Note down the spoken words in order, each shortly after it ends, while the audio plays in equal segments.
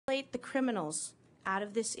the criminals out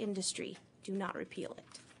of this industry. Do not repeal it.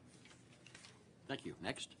 Thank you.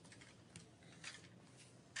 Next.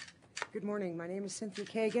 Good morning. My name is Cynthia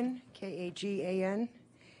Kagan, K-A-G-A-N,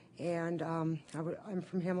 and I'm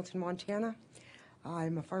from Hamilton, Montana.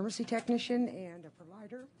 I'm a pharmacy technician and a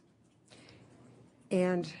provider.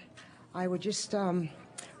 And I would just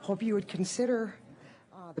hope you would consider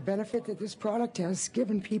the benefit that this product has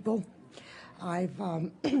given people. I've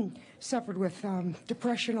suffered with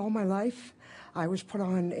depression all my life. I was put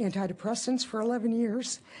on antidepressants for 11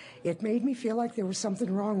 years. It made me feel like there was something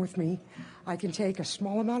wrong with me. I can take a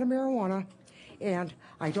small amount of marijuana, and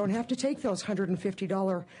I don't have to take those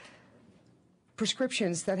 $150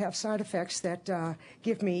 prescriptions that have side effects that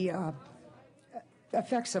give me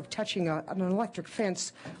effects of touching an electric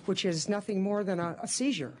fence, which is nothing more than a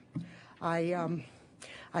seizure. I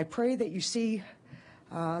pray that you see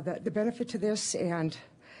the benefit to this and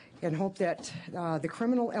hope that the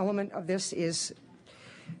criminal element of this is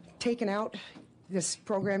taken out. This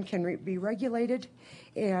program can be regulated,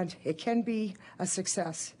 and it can be a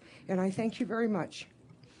success. And I thank you very much.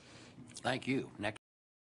 Thank you. Next.